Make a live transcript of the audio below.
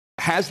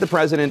Has the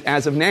president,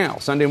 as of now,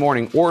 Sunday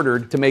morning,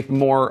 ordered to make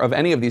more of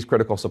any of these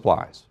critical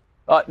supplies?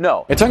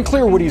 No. It's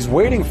unclear what he's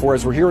waiting for,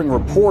 as we're hearing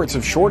reports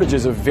of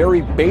shortages of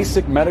very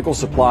basic medical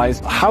supplies.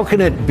 How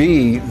can it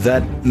be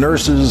that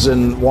nurses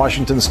in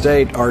Washington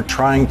state are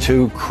trying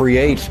to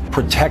create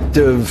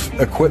protective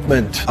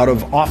equipment out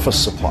of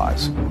office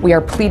supplies? We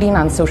are pleading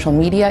on social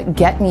media,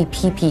 get me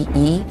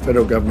PPE.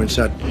 Federal government's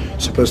not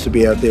supposed to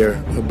be out there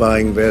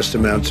buying vast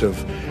amounts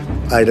of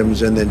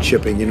items and then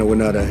shipping. You know, we're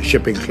not a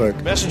shipping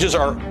clerk. Messages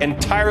are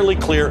entirely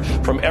clear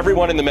from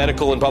everyone in the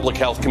medical and public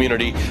health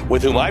community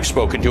with whom I've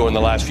spoken to in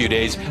the last few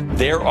days.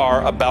 There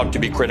are about to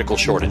be critical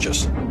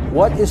shortages.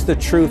 What is the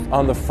truth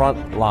on the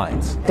front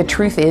lines? The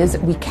truth is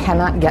we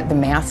cannot get the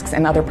masks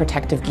and other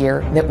protective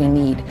gear that we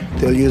need.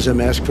 They'll use a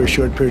mask for a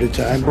short period of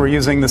time. We're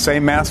using the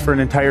same mask for an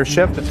entire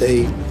shift.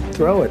 They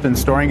throw it. And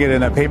storing it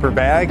in a paper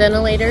bag.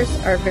 Ventilators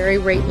are very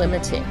rate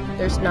limiting.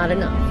 There's not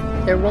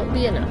enough. There won't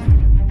be enough.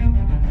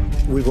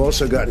 We've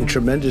also gotten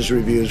tremendous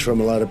reviews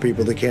from a lot of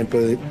people that can't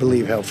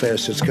believe how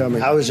fast it's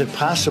coming. How is it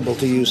possible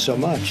to use so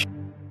much?